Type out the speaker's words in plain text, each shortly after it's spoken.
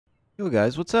Yo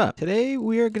guys, what's up? Today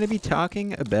we are going to be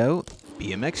talking about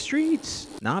BMX Streets.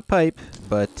 Not Pipe,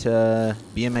 but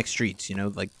BMX Streets, you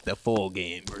know, like the full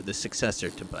game or the successor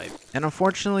to Pipe. And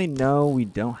unfortunately, no, we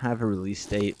don't have a release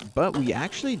date, but we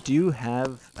actually do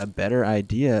have a better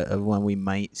idea of when we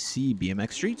might see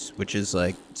BMX Streets, which is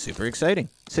like super exciting.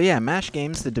 So yeah, Mash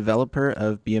Games, the developer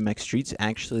of BMX Streets,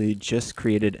 actually just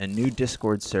created a new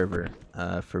Discord server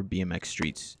for BMX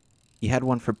Streets. He had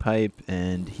one for Pipe,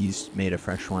 and he's made a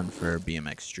fresh one for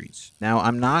BMX Streets. Now,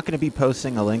 I'm not going to be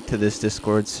posting a link to this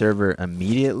Discord server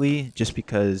immediately, just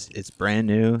because it's brand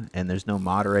new, and there's no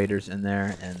moderators in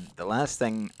there, and the last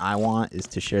thing I want is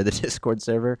to share the Discord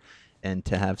server, and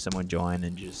to have someone join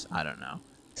and just, I don't know,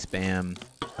 spam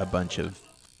a bunch of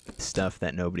stuff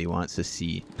that nobody wants to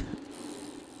see.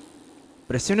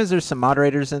 But as soon as there's some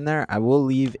moderators in there, I will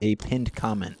leave a pinned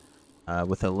comment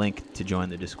with a link to join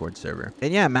the Discord server.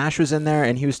 And yeah, Mash was in there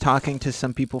and he was talking to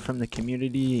some people from the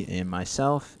community and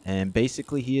myself, and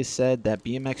basically he has said that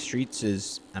BMX Streets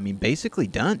is, basically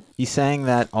done. He's saying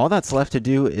that all that's left to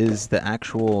do is the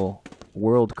actual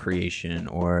world creation,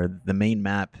 or the main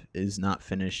map is not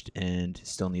finished and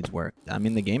still needs work.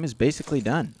 The game is basically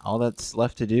done. All that's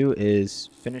left to do is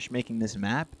finish making this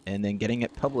map and then getting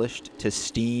it published to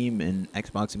Steam and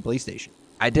Xbox and PlayStation.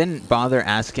 I didn't bother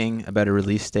asking about a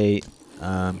release date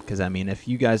because, if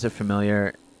you guys are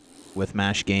familiar with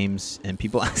Mash Games and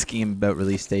people asking him about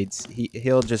release dates,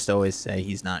 he'll just always say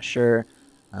he's not sure,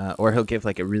 or he'll give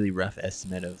like a really rough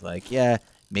estimate of like, yeah,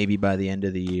 maybe by the end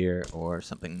of the year or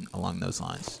something along those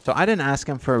lines. So I didn't ask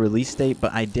him for a release date,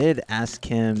 but I did ask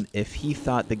him if he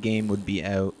thought the game would be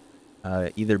out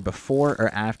either before or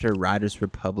after Riders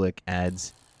Republic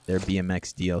adds their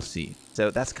BMX DLC. So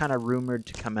that's kind of rumored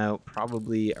to come out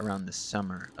probably around the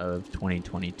summer of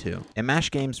 2022. And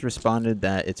Mash Games responded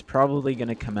that it's probably going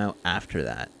to come out after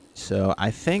that. So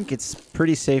I think it's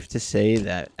pretty safe to say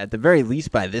that at the very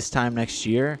least by this time next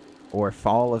year or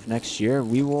fall of next year,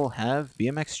 we will have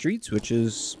BMX Streets, which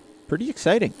is pretty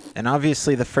exciting. And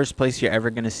obviously the first place you're ever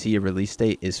going to see a release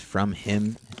date is from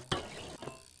him.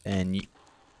 And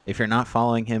if you're not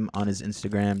following him on his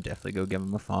Instagram, definitely go give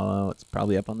him a follow. It's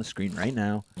probably up on the screen right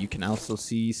now. You can also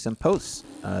see some posts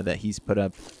that he's put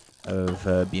up of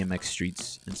BMX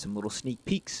Streets and some little sneak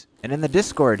peeks. And in the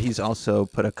Discord, he's also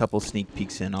put a couple sneak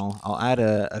peeks in. I'll add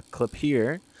a clip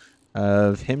here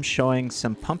of him showing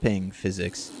some pumping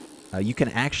physics. You can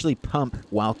actually pump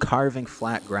while carving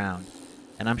flat ground.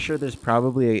 And I'm sure there's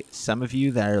probably some of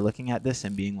you that are looking at this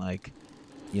and being like,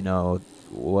 you know,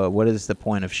 what is the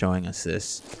point of showing us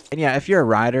this? And yeah, if you're a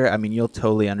rider, you'll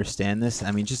totally understand this.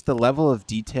 Just the level of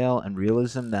detail and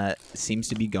realism that seems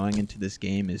to be going into this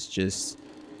game is just,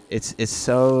 it's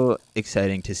so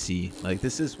exciting to see. Like,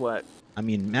 this is what,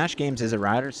 Mash Games is a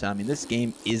rider, so this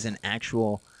game is an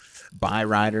actual by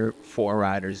rider, for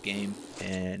riders game,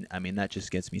 and that just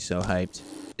gets me so hyped.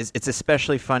 It's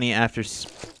especially funny after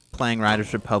playing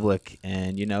Riders Republic,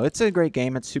 and it's a great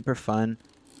game, it's super fun.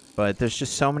 But there's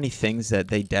just so many things that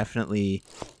they definitely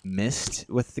missed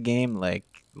with the game, like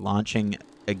launching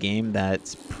a game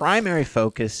that's primary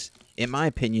focus, in my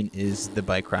opinion, is the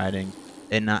bike riding,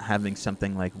 and not having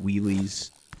something like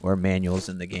wheelies or manuals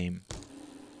in the game.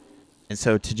 And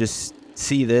so to just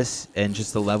see this and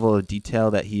just the level of detail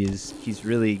that he's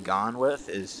really gone with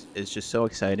is just so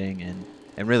exciting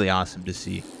and really awesome to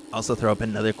see. Also throw up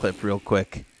another clip real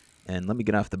quick, and let me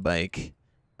get off the bike.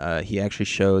 He actually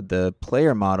showed the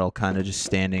player model kind of just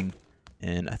standing,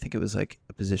 and I think it was like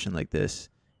a position like this.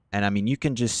 And you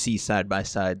can just see side by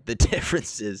side the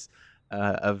differences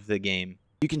of the game.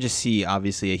 You can just see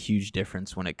obviously a huge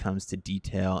difference when it comes to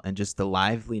detail and just the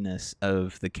liveliness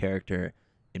of the character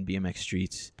in BMX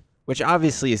Streets, which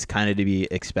obviously is kind of to be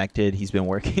expected. He's been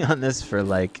working on this for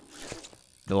like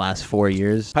the last 4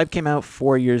 years. Pipe came out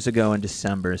 4 years ago in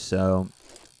December, so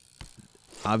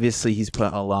obviously he's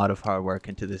put a lot of hard work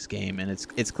into this game, and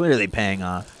it's clearly paying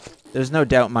off. There's no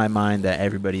doubt in my mind that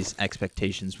everybody's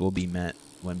expectations will be met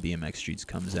when BMX Streets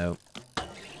comes out.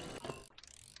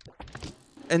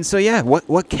 And so yeah,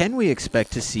 what can we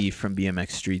expect to see from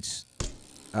BMX Streets?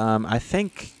 I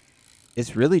think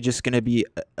it's really just going to be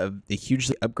a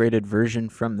hugely upgraded version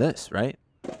from this, right?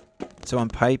 So on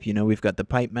Pipe, we've got the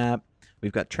Pipe map,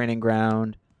 we've got Training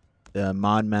Ground, the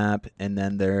mod map, and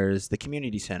then there's the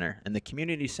community center, and the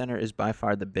community center is by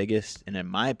far the biggest and, in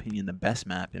my opinion, the best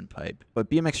map in Pipe. But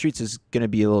BMX Streets is going to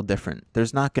be a little different.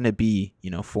 There's not going to be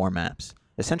 4 maps.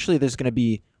 Essentially there's going to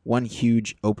be one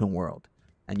huge open world,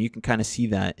 and you can kind of see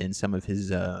that in some of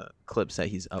his clips that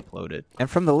he's uploaded. And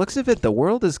from the looks of it, the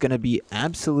world is going to be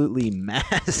absolutely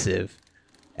massive.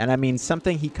 And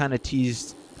something he kind of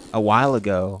teased a while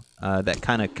ago that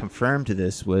kind of confirmed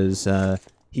this was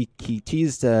he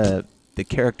teased the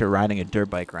character riding a dirt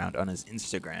bike around on his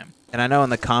Instagram. And I know in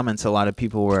the comments a lot of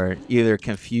people were either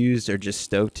confused or just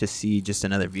stoked to see just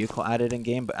another vehicle added in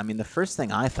game. But I mean, the first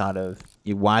thing I thought of,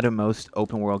 why do most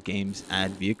open world games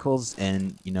add vehicles?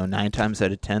 And 9 times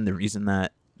out of 10, the reason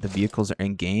that the vehicles are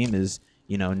in game is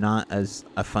not as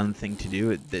a fun thing to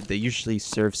do. They usually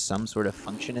serve some sort of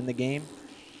function in the game.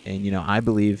 And I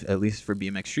believe, at least for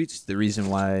BMX Streets, the reason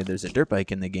why there's a dirt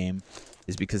bike in the game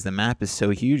is because the map is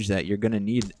so huge that you're going to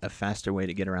need a faster way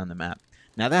to get around the map.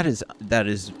 Now that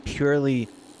is purely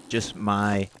just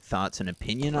my thoughts and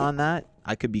opinion on that.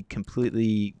 I could be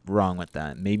completely wrong with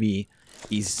that. Maybe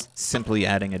he's simply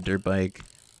adding a dirt bike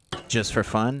just for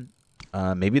fun.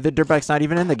 Maybe the dirt bike's not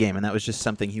even in the game, and that was just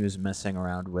something he was messing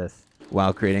around with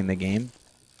while creating the game.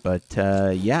 But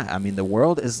yeah, I mean, the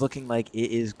world is looking like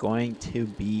it is going to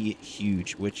be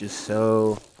huge, which is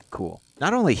so cool.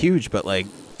 Not only huge, but like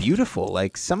beautiful.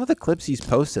 Like some of the clips he's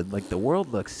posted, like the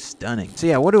world looks stunning. So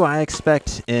yeah, what do I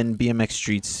expect in BMX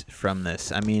Streets from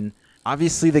this? I mean,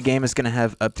 obviously the game is going to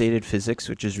have updated physics,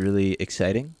 which is really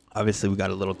exciting. Obviously we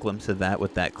got a little glimpse of that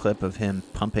with that clip of him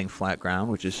pumping flat ground,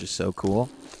 which is just so cool.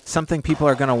 Something people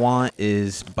are going to want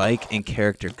is bike and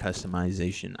character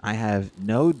customization. I have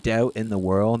no doubt in the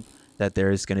world that there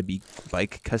is going to be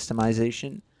bike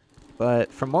customization.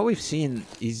 But from what we've seen,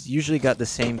 he's usually got the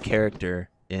same character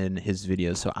in his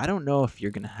videos. So I don't know if you're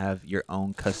going to have your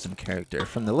own custom character.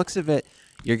 From the looks of it,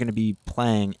 you're going to be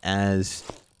playing as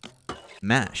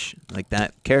Mash. Like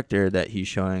that character that he's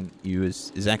showing you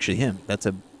is actually him. That's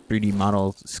a 3D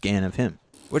model scan of him,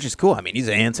 which is cool. I mean, he's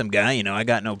a handsome guy. I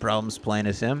got no problems playing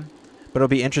as him. But it'll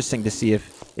be interesting to see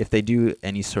if they do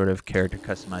any sort of character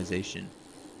customization.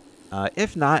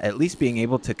 If not, at least being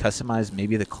able to customize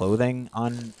maybe the clothing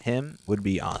on him would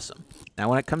be awesome. Now,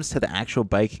 when it comes to the actual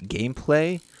bike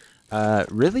gameplay,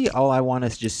 really all I want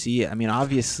to just see, I mean,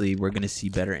 obviously we're going to see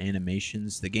better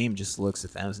animations. The game just looks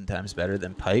 1,000 times better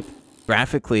than Pipe.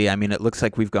 Graphically, I mean, it looks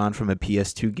like we've gone from a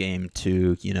PS2 game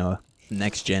to,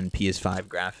 next-gen PS5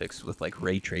 graphics with, like,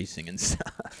 ray tracing and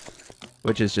stuff,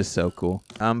 which is just so cool.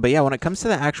 But yeah, when it comes to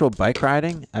the actual bike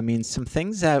riding, I mean, some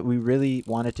things that we really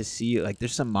wanted to see, like,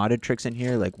 there's some modded tricks in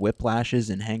here, like whiplashes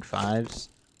and hang fives.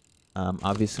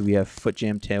 Obviously, we have foot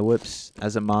jam tail whips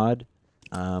as a mod,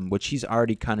 which he's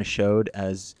already kind of showed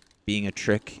as being a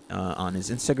trick on his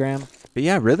Instagram. But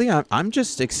yeah, really, I'm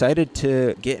just excited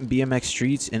to get in BMX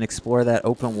Streets and explore that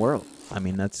open world. I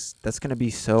mean, that's going to be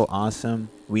so awesome.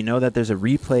 We know that there's a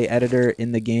replay editor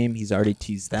in the game. He's already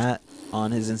teased that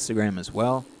on his Instagram as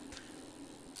well,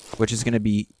 which is going to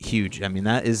be huge. I mean,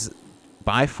 that is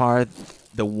by far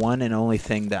the one and only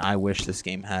thing that I wish this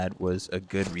game had was a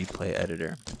good replay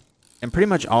editor. And pretty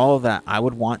much all that I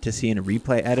would want to see in a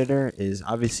replay editor is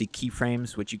obviously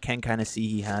keyframes, which you can kind of see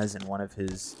he has in one of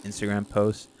his Instagram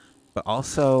posts, but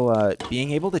also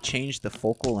being able to change the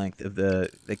focal length of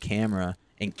the camera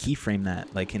and keyframe that,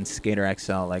 like in Skater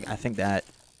XL. Like, I think that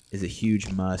is a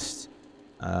huge must,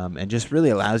 and just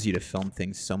really allows you to film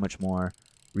things so much more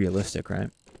realistic, right?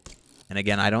 And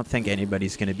again, I don't think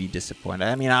anybody's going to be disappointed.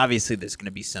 I mean, obviously there's going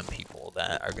to be some people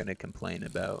that are going to complain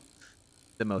about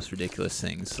the most ridiculous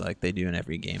things like they do in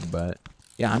every game, but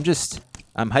yeah,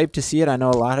 I'm hyped to see it. I know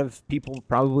a lot of people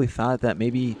probably thought that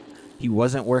maybe he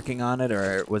wasn't working on it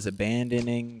or was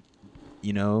abandoning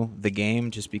the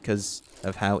game just because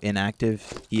of how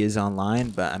inactive he is online.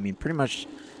 But I mean, pretty much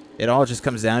it all just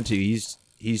comes down to he's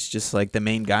just like the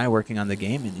main guy working on the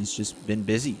game, and he's just been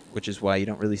busy, which is why you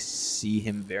don't really see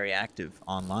him very active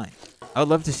online. I would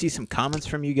love to see some comments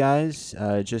from you guys,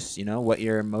 just what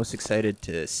you're most excited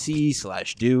to see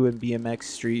 / do in BMX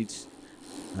Streets.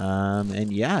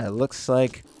 And yeah, it looks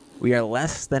like we are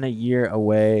less than a year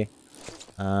away,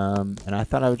 and I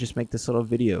thought I would just make this little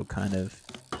video kind of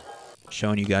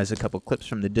showing you guys a couple clips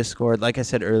from the Discord. Like I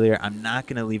said earlier, I'm not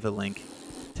going to leave a link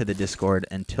to the Discord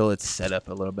until it's set up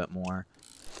a little bit more.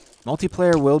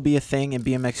 Multiplayer will be a thing in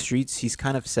BMX Streets. He's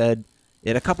kind of said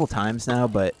it a couple times now,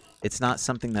 but it's not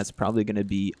something that's probably going to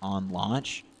be on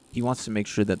launch. He wants to make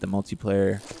sure that the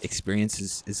multiplayer experience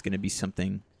is going to be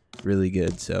something really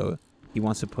good. So he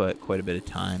wants to put quite a bit of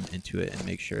time into it and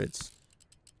make sure it's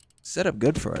set up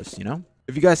good for us,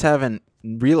 If you guys haven't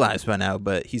realized by now,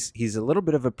 but he's a little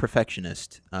bit of a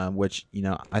perfectionist, which,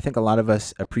 I think a lot of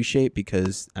us appreciate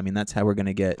because, I mean, that's how we're going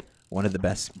to get one of the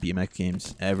best BMX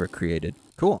games ever created.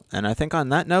 Cool. And I think on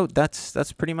that note,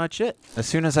 that's pretty much it. As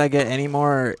soon as I get any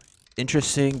more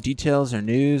interesting details or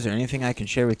news or anything I can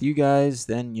share with you guys,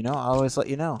 then, I'll always let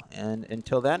you know. And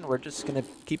until then, we're just going to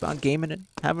keep on gaming and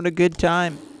having a good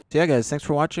time. So yeah, guys, thanks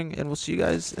for watching, and we'll see you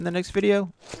guys in the next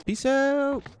video. Peace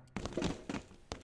out.